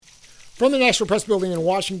From the National Press Building in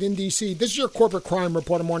Washington, D.C., this is your Corporate Crime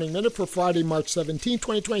Reporter Morning Minute for Friday, March 17,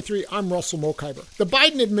 2023. I'm Russell Mokhiber. The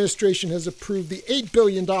Biden administration has approved the $8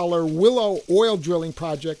 billion Willow oil drilling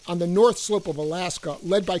project on the north slope of Alaska,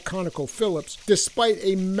 led by ConocoPhillips, despite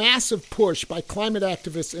a massive push by climate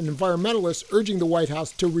activists and environmentalists urging the White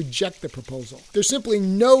House to reject the proposal. There's simply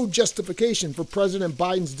no justification for President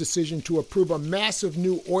Biden's decision to approve a massive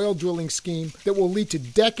new oil drilling scheme that will lead to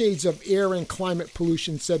decades of air and climate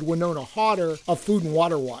pollution, said Winona Hodder of Food and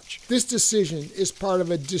Water Watch. This decision is part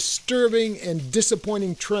of a disturbing and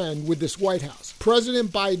disappointing trend with this White House.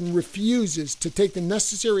 President Biden refuses to take the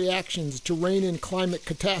necessary actions to rein in climate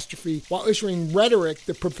catastrophe while issuing rhetoric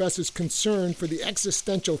that professes concern for the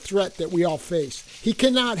existential threat that we all face. He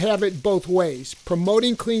cannot have it both ways.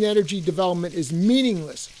 Promoting clean energy development is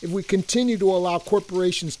meaningless if we continue to allow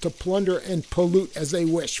corporations to plunder and pollute as they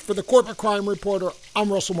wish. For the Corporate Crime Reporter,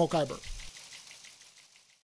 I'm Russell Mokhiber.